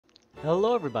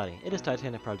Hello everybody, it is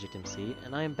Titanic Project MC,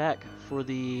 and I am back for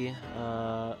for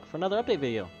another update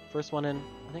video. First one in,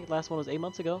 I think the last one was 8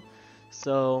 months ago.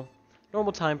 So,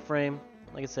 normal time frame,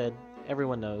 like I said,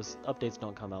 everyone knows, updates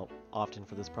don't come out often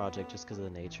for this project just because of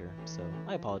the nature, so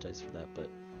I apologize for that,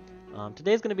 but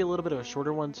today's going to be a little bit of a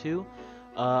shorter one too.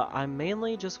 I'm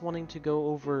mainly just wanting to go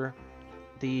over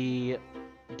the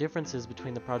differences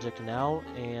between the project now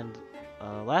and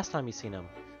last time you seen them,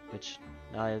 which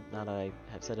now that I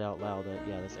have said it out loud, that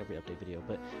yeah, that's every update video.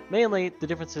 But mainly the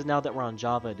difference is now that we're on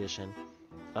Java Edition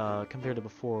compared to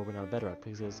before when we were on Bedrock.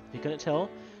 Because if you couldn't tell,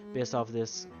 based off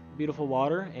this beautiful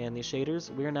water and these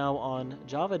shaders, we are now on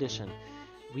Java Edition.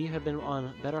 We have been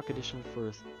on Bedrock Edition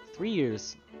for 3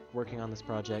 years working on this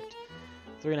project,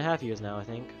 3.5 years now, I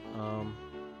think.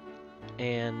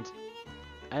 And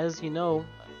as you know,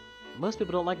 most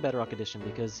people don't like Bedrock Edition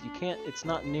because it's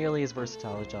not nearly as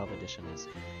versatile as Java Edition is.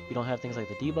 You don't have things like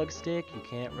the debug stick, you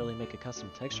can't really make a custom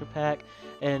texture pack,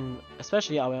 and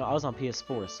especially I was on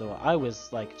PS4, so I was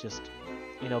like just,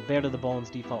 bare to the bones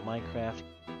default Minecraft,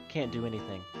 can't do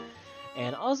anything.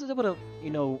 And I was able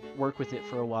to, work with it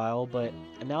for a while, but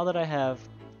now that I have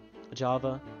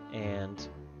Java and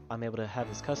I'm able to have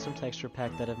this custom texture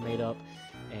pack that I've made up,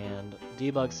 and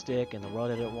debug stick and the World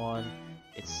Edit one,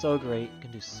 it's so great, you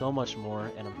can do so much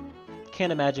more, and I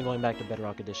can't imagine going back to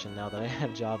Bedrock Edition now that I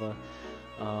have Java.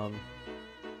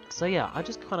 So yeah, I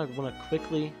just kind of want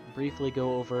to briefly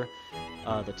go over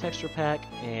the texture pack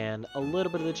and a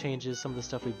little bit of the changes, some of the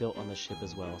stuff we built on the ship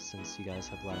as well, since you guys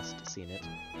have last seen it.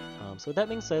 So with that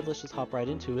being said, let's just hop right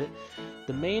into it.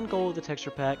 The main goal of the texture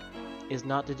pack is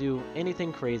not to do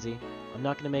anything crazy. I'm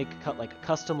not going to make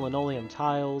custom linoleum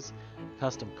tiles,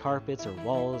 custom carpets or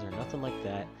walls or nothing like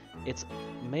that. It's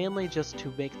mainly just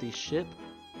to make the ship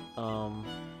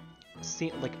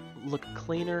look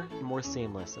cleaner and more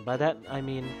seamless. And by that I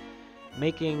mean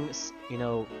making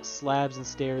slabs and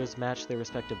stairs match their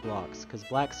respective blocks, because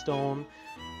black stone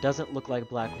doesn't look like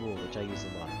black wool, which I use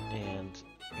a lot. And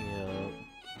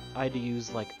I had to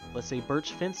use let's say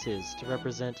birch fences to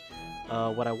represent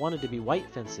what I wanted to be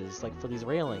white fences, like for these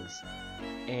railings.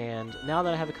 And now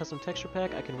that I have a custom texture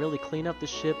pack, I can really clean up the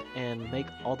ship and make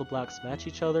all the blocks match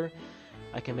each other.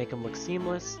 I can make them look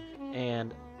seamless,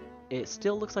 and it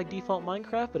still looks like default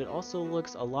Minecraft, but it also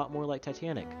looks a lot more like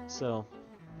Titanic. So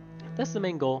that's the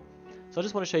main goal. So I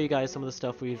just want to show you guys some of the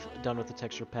stuff we've done with the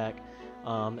texture pack.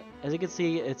 As you can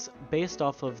see, it's based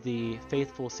off of the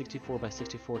faithful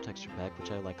 64x64 texture pack,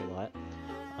 which I like a lot.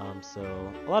 So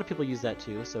a lot of people use that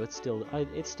too, so it's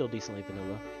still decently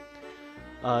vanilla.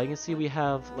 You can see we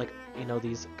have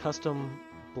these custom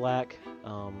black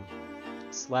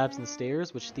slabs and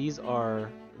stairs, which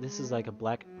this is like a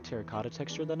black terracotta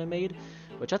texture that I made,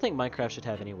 which I think Minecraft should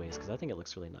have anyways, because I think it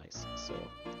looks really nice. So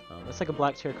it's like a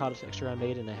black terracotta texture I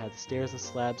made, and I had the stairs and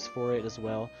slabs for it as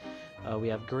well. We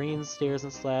have green stairs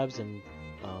and slabs and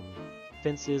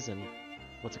fences and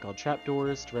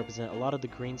trapdoors to represent a lot of the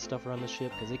green stuff around the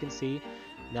ship, because you can see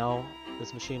now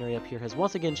this machinery up here has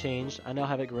once again changed. I now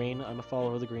have it green. I'm a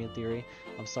follower of the green theory.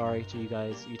 I'm sorry to you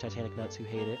guys, you Titanic nuts who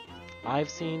hate it. I've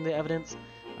seen the evidence.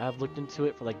 I've looked into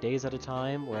it for days at a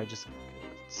time, where I just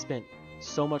spent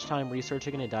so much time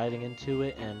researching it and diving into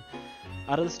it, and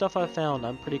out of the stuff I've found,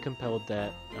 I'm pretty compelled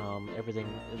that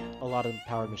a lot of the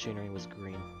powered machinery was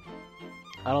green.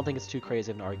 I don't think it's too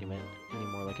crazy of an argument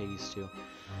anymore like I used to.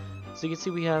 So you can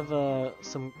see we have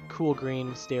some cool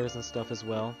green stairs and stuff as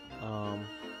well.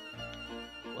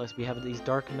 We have these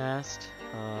dark masked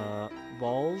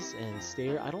walls and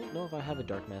stair. I don't know if I have a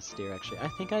dark masked stair actually. I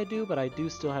think I do, but I do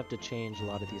still have to change a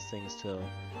lot of these things to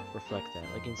reflect that.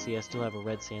 Like you can see, I still have a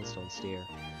red sandstone stair.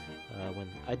 When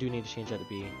I do need to change that to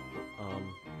be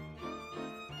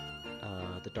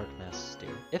the dark masked stair.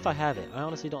 If I have it. I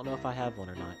honestly don't know if I have one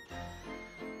or not.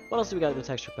 What else do we got in the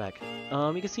texture pack?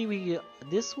 You can see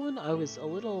this one I was a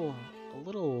little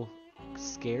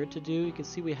scared to do. You can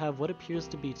see we have what appears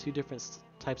to be two different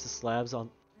types of slabs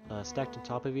stacked on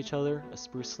top of each other, a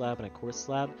spruce slab and a quartz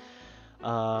slab.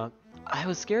 I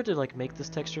was scared to make this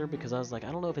texture because I was like,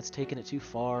 I don't know if it's taking it too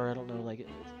far. I don't know,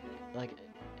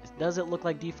 does it look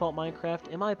like default Minecraft?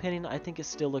 In my opinion, I think it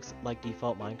still looks like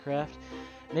default Minecraft.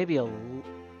 Maybe a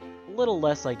little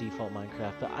less like default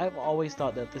Minecraft, but I've always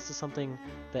thought that this is something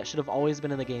that should have always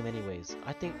been in the game anyways.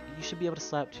 I think you should be able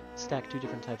to stack two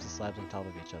different types of slabs on top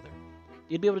of each other.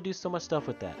 You'd be able to do so much stuff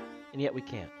with that, and yet we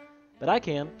can't. But I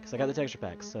can, because I got the texture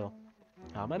pack, so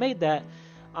I made that.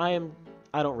 I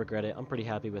don't regret it. I'm pretty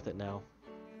happy with it now.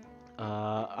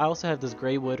 I also have this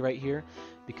gray wood right here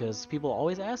because people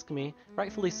always ask me,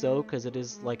 rightfully so, because it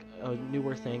is like a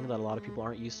newer thing that a lot of people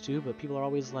aren't used to. But people are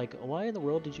always like, "Why in the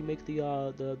world did you make the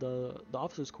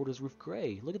officers' quarters roof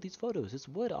gray? Look at these photos. It's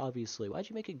wood, obviously. Why'd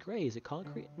you make it gray? Is it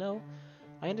concrete?" No,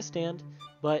 I understand,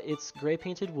 but it's gray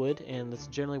painted wood, and that's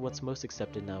generally what's most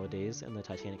accepted nowadays in the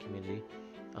Titanic community.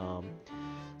 Um,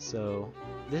 so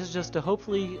this is just to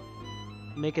hopefully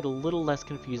make it a little less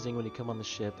confusing when you come on the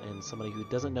ship and somebody who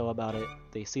doesn't know about it,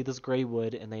 they see this gray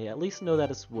wood and they at least know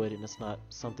that it's wood and it's not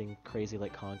something crazy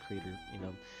like concrete or,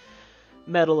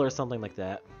 metal or something like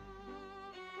that.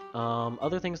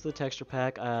 Other things to the texture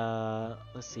pack,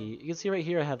 let's see. You can see right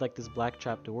here I have like this black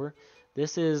trapdoor.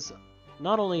 This is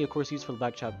not only of course used for the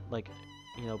black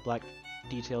black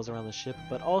details around the ship,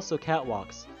 but also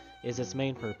catwalks is its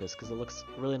main purpose because it looks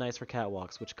really nice for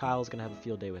catwalks, which Kyle's going to have a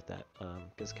field day with that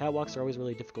because catwalks are always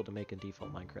really difficult to make in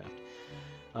default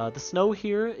Minecraft. The snow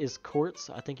here is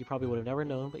quartz. I think you probably would have never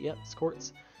known, but yep, it's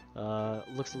quartz.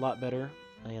 Looks a lot better,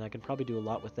 and I can probably do a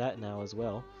lot with that now as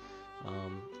well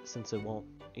since it won't,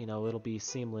 it'll be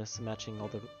seamless matching all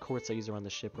the quartz I use around the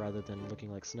ship rather than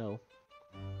looking like snow.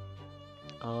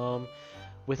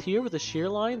 With the shear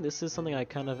line, this is something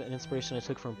an inspiration I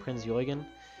took from Prince Eugen.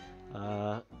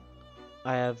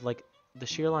 I have like the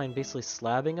shear line basically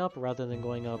slabbing up rather than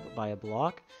going up by a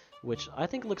block, which I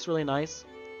think looks really nice.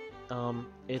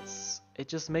 It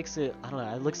just makes it, I don't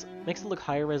know, makes it look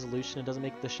higher resolution. It doesn't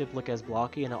make the ship look as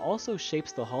blocky, and it also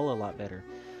shapes the hull a lot better.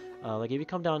 Like if you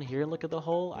come down here and look at the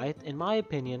hull, in my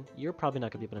opinion, you're probably not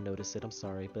gonna be able to notice it. I'm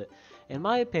sorry, but in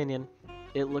my opinion,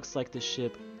 it looks like the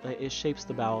ship, it shapes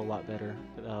the bow a lot better.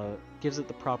 Gives it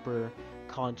the proper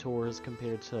contours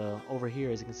compared to over here,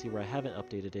 as you can see where I haven't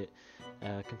updated it,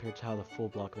 compared to how the full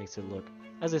block makes it look.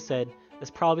 As I said,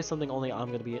 it's probably something only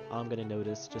I'm gonna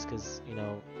notice, just because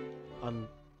I'm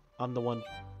the one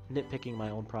nitpicking my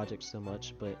own project so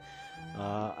much, but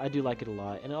I do like it a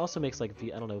lot, and it also makes like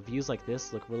views like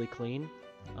this look really clean.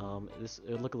 It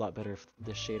would look a lot better if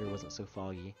this shader wasn't so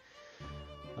foggy.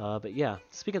 But yeah,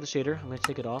 speaking of the shader, I'm gonna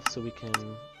take it off so we can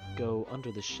go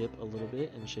under the ship a little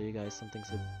bit and show you guys some things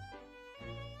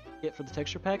that for the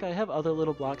texture pack. I have other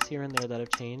little blocks here and there that have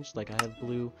changed. Like I have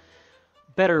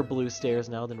better blue stairs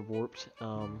now than warped.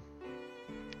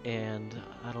 And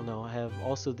I don't know, I have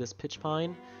also this pitch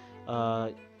pine.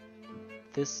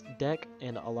 This deck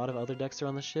and a lot of other decks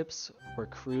around the ships where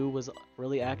crew was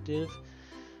really active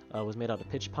was made out of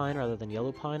pitch pine rather than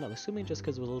yellow pine. I'm assuming just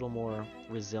because it was a little more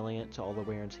resilient to all the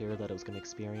wear and tear that it was going to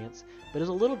experience. But it's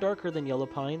a little darker than yellow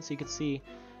pine, so you can see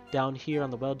down here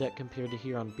on the well deck compared to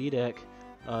here on B deck,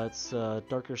 it's a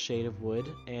darker shade of wood,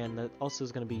 and that also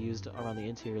is going to be used around the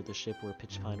interior of the ship where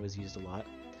pitch pine was used a lot.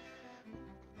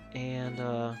 And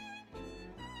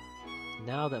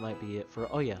now that might be it for,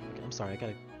 oh yeah, okay, I'm sorry, I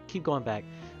gotta keep going back.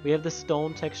 We have the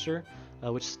stone texture,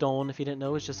 which stone, if you didn't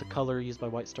know, is just a color used by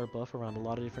White Star Buff around a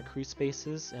lot of different crew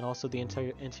spaces, and also the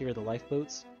interior of the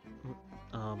lifeboats.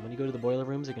 When you go to the boiler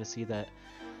rooms, you're going to see that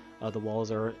the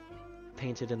walls are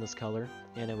painted in this color,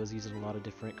 and it was used in a lot of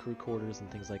different crew quarters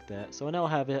and things like that. So I now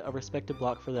have a respective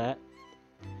block for that.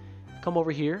 Come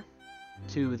over here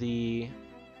to the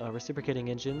reciprocating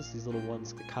engines, these little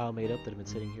ones that Kyle made up that have been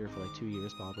sitting here for like 2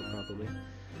 years, probably.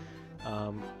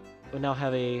 We now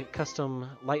have a custom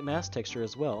light mask texture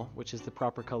as well, which is the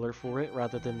proper color for it,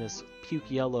 rather than this puke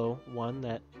yellow one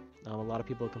that a lot of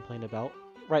people complain about.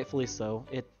 Rightfully so.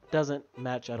 It doesn't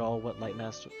match at all what light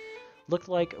mask looked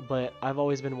like, but I've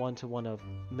always been one to want to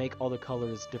make all the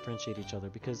colors differentiate each other,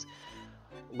 because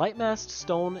light mask,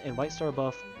 stone, and White Star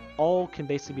Buff all can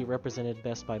basically be represented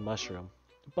best by mushroom.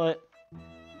 But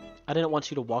I didn't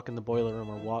want you to walk in the boiler room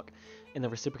or walk in the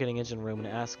reciprocating engine room and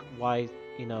ask why,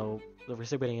 the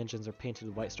reciprocating engines are painted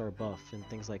with White Star Buff and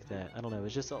things like that. I don't know.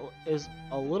 It was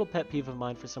a little pet peeve of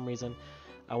mine for some reason.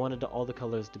 I wanted all the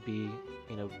colors to be,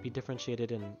 be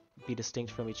differentiated and be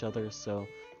distinct from each other. So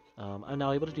I'm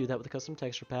now able to do that with a custom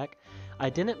texture pack. I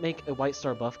didn't make a White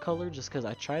Star Buff color just because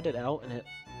I tried it out and it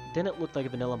didn't look like a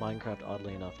vanilla Minecraft,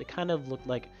 oddly enough. It kind of looked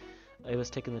like it was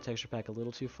taking the texture pack a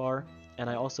little too far, and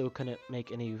I also couldn't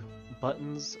make any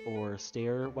buttons or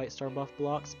stair White Star Buff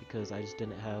blocks because I just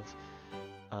didn't have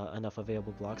enough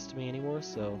available blocks to me anymore.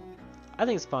 So I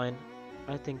think it's fine.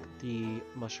 I think the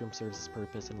mushroom serves its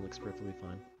purpose and it looks perfectly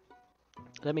fine.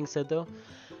 That being said though,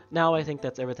 now I think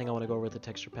that's everything I want to go over with the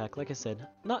texture pack. Like I said,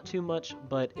 not too much,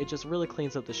 but it just really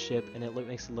cleans up the ship and it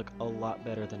makes it look a lot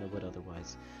better than it would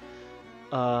otherwise.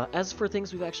 As for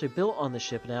things we've actually built on the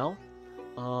ship now,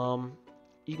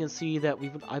 you can see that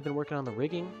I've been working on the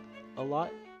rigging a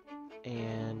lot,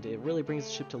 and it really brings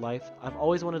the ship to life. I've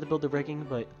always wanted to build the rigging,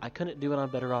 but I couldn't do it on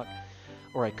Bedrock.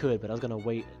 or I could, but I was gonna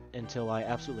wait until I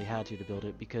absolutely had to build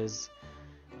it, because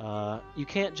you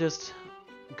can't just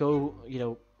go,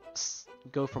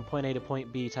 go from point A to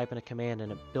point B, type in a command,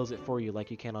 and it builds it for you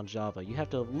like you can on Java. You have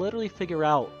to literally figure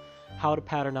out how to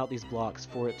pattern out these blocks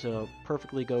for it to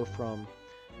perfectly go from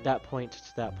that point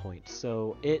to that point.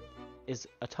 So it is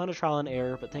a ton of trial and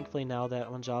error, but thankfully now that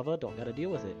I'm on Java, don't gotta deal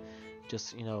with it.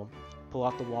 Just, pull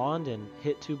out the wand and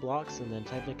hit 2 blocks and then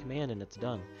type in a command and it's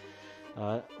done.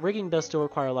 Rigging does still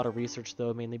require a lot of research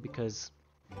though, mainly because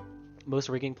most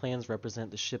rigging plans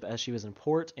represent the ship as she was in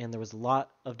port, and there was a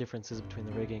lot of differences between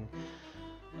the rigging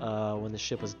when the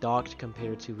ship was docked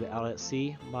compared to out at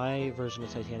sea. My version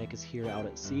of Titanic is here out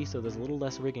at sea, so there's a little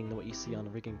less rigging than what you see on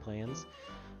the rigging plans.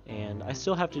 And I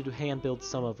still have to hand build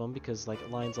some of them, because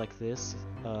lines like this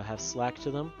have slack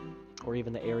to them, or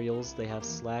even the aerials, they have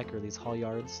slack, or these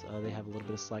halyards, they have a little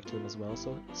bit of slack to them as well.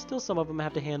 So still some of them I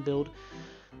have to hand build,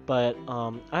 but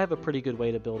I have a pretty good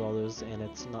way to build all those, and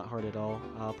it's not hard at all.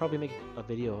 I'll probably make a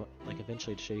video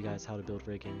eventually to show you guys how to build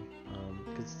rigging,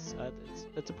 because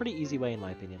it's a pretty easy way in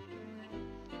my opinion.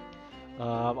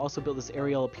 I've also built this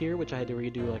aerial up here, which I had to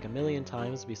redo a million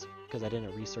times because I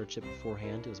didn't research it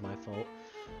beforehand. It was my fault.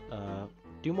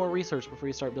 Do more research before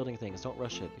you start building things. Don't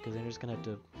rush it, because then you're just going to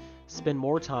have to spend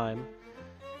more time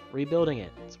rebuilding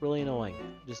it. It's really annoying.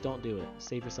 Just don't do it.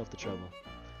 Save yourself the trouble.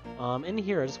 In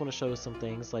here, I just want to show some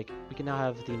things. We can now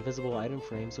have the invisible item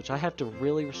frames, which I have to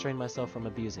really restrain myself from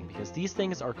abusing, because these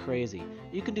things are crazy.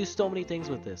 You can do so many things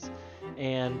with this,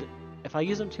 and if I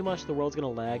use them too much, the world's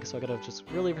going to lag, so I got to just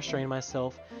really restrain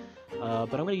myself. But I'm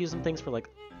going to use some things for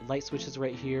light switches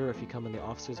right here if you come in the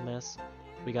officer's mess.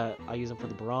 I use them for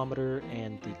the barometer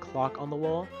and the clock on the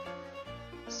wall.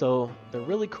 So they're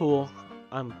really cool.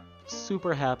 I'm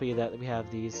super happy that we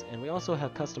have these, and we also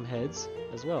have custom heads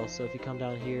as well. So if you come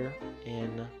down here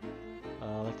in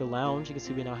the lounge, you can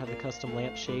see we now have the custom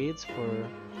lamp shades for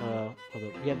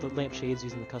we have the lamp shades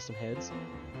using the custom heads,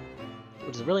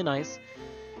 which is really nice.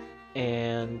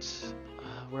 And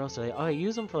where else did I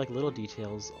use them for little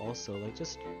details also,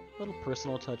 just little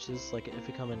personal touches. If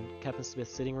you come in Captain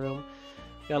Smith's sitting room,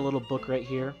 got a little book right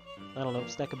here. I don't know,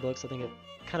 stack of books. I think it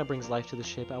kind of brings life to the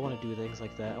ship. I want to do things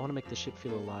like that. I want to make the ship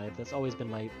feel alive. That's always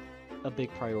been a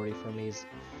big priority for me, is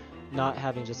not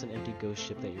having just an empty ghost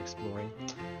ship that you're exploring.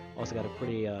 Also got a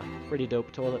pretty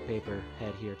dope toilet paper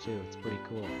head here too. It's pretty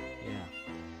cool. Yeah.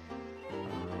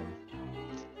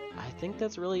 I think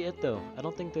that's really it though. I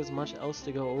don't think there's much else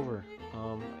to go over.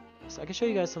 So I can show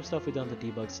you guys some stuff we've done with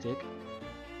the debug stick,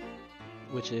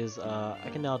 which is I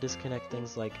can now disconnect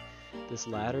things like this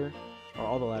ladder, or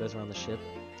all the ladders around the ship,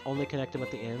 only connect them at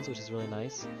the ends, which is really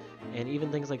nice. And even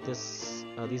things like this,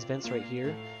 these vents right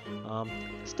here,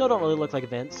 still don't really look like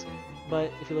vents,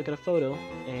 but if you look at a photo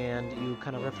and you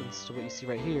kind of reference to what you see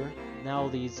right here, now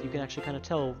these, you can actually kind of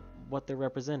tell what they're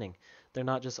representing. They're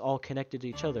not just all connected to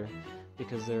each other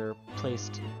because they're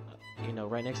placed,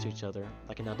 right next to each other.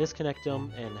 I can now disconnect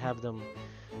them and have them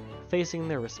facing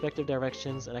their respective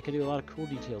directions, and I can do a lot of cool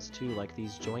details too, like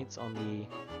these joints on the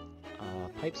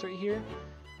pipes right here.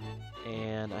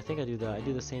 And I think I do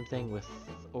the same thing with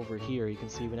over here. You can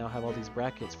see we now have all these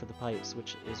brackets for the pipes,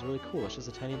 which is really cool. It's just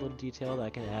a tiny little detail that I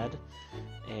can add,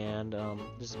 and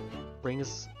just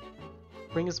brings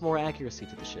more accuracy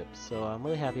to the ship. So I'm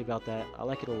really happy about that. I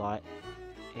like it a lot.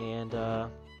 And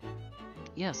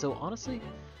yeah, so honestly,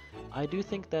 I do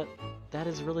think that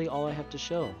is really all I have to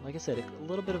show. Like I said, a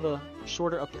little bit of a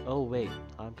shorter update. Oh wait,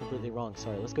 I'm completely wrong.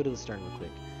 Sorry, let's go to the stern real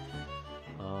quick.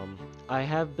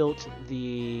 I've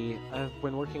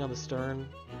been working on the stern,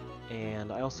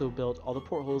 and I also built all the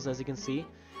portholes, as you can see.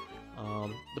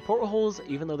 The portholes,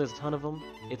 even though there's a ton of them,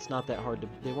 it's not that hard to.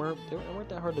 They weren't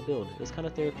that hard to build. It was kind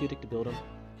of therapeutic to build them,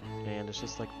 and it's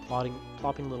just like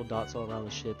plopping little dots all around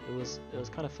the ship. It was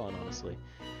kind of fun, honestly.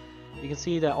 You can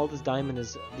see that all this diamond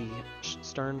is the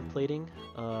stern plating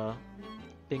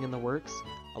being in the works.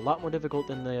 A lot more difficult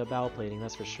than the bow plating,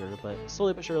 that's for sure, but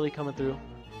slowly but surely coming through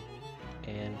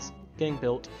and getting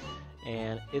built,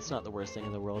 and it's not the worst thing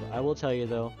in the world. I will tell you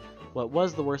though, what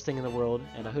was the worst thing in the world,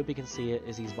 and I hope you can see it,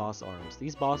 is these boss arms.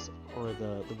 These boss, or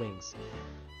the wings,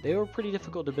 they were pretty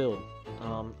difficult to build.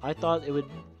 I thought it would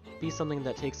be something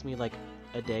that takes me like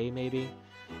a day maybe.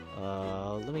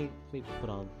 Let me put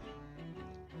on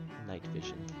night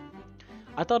vision.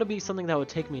 I thought it'd be something that would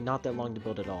take me not that long to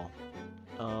build at all.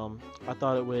 I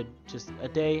thought it would just a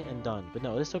day and done, but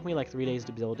no, this took me like 3 days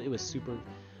to build. It was super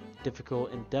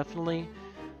difficult, and definitely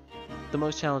the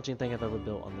most challenging thing I've ever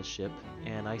built on this ship,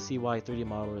 and I see why 3D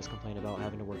modelers complain about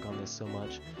having to work on this so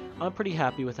much. I'm pretty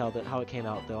happy with how it came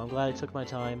out, though. I'm glad I took my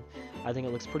time. I think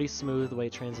it looks pretty smooth the way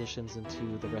it transitions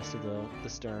into the rest of the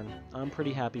stern. I'm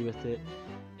pretty happy with it,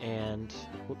 and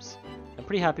I'm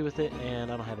pretty happy with it,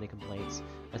 and I don't have any complaints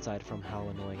aside from how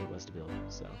annoying it was to build.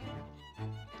 So,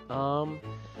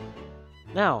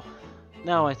 now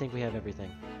I think we have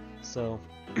everything. So,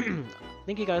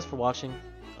 thank you guys for watching.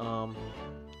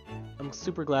 I'm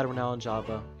super glad we're now on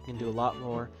Java. We can do a lot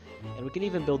more, and we can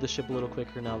even build the ship a little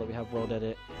quicker now that we have World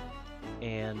Edit.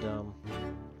 And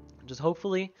just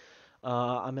hopefully,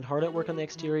 I'm hard at work on the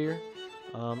exterior.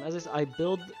 As I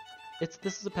said,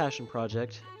 this is a passion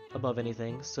project above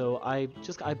anything. So I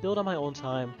build on my own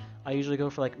time. I usually go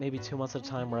for like maybe 2 months at a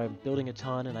time where I'm building a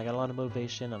ton, and I got a lot of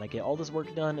motivation, and I get all this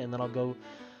work done, and then I'll go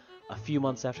a few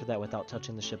months after that without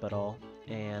touching the ship at all.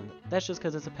 And that's just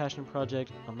because it's a passion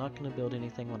project. I'm not going to build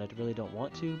anything when I really don't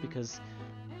want to, because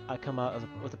I come out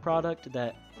with a product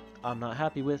that I'm not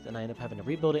happy with, and I end up having to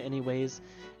rebuild it anyways,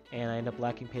 and I end up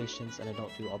lacking patience, and I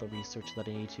don't do all the research that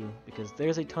I need to, because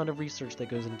there's a ton of research that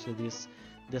goes into this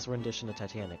rendition of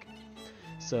Titanic.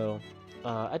 So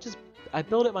I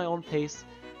build at my own pace.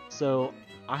 So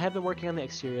I have been working on the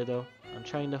exterior, though. I'm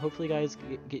trying to hopefully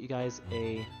get you guys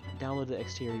a download of the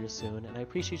exterior soon, and I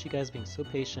appreciate you guys being so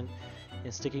patient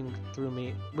and sticking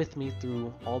with me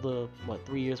through all the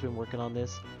 3 years we've been working on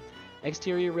this.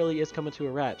 Exterior really is coming to a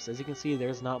wrap. So as you can see,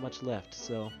 there's not much left.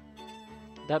 So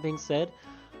that being said,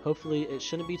 hopefully it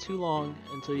shouldn't be too long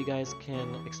until you guys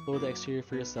can explore the exterior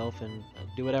for yourself and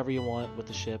do whatever you want with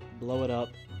the ship, blow it up,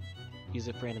 use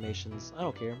it for animations. I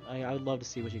don't care. I would love to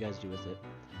see what you guys do with it.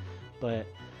 But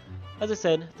as I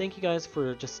said, thank you guys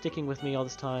for just sticking with me all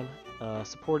this time,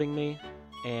 supporting me,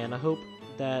 and I hope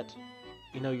that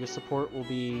your support will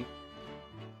be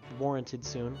warranted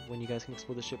soon when you guys can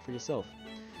explore the ship for yourself.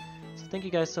 So thank you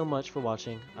guys so much for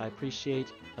watching. I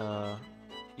appreciate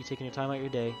you taking your time out of your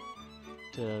day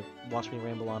to watch me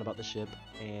ramble on about the ship,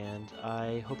 and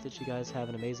I hope that you guys have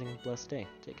an amazing, blessed day.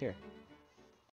 Take care.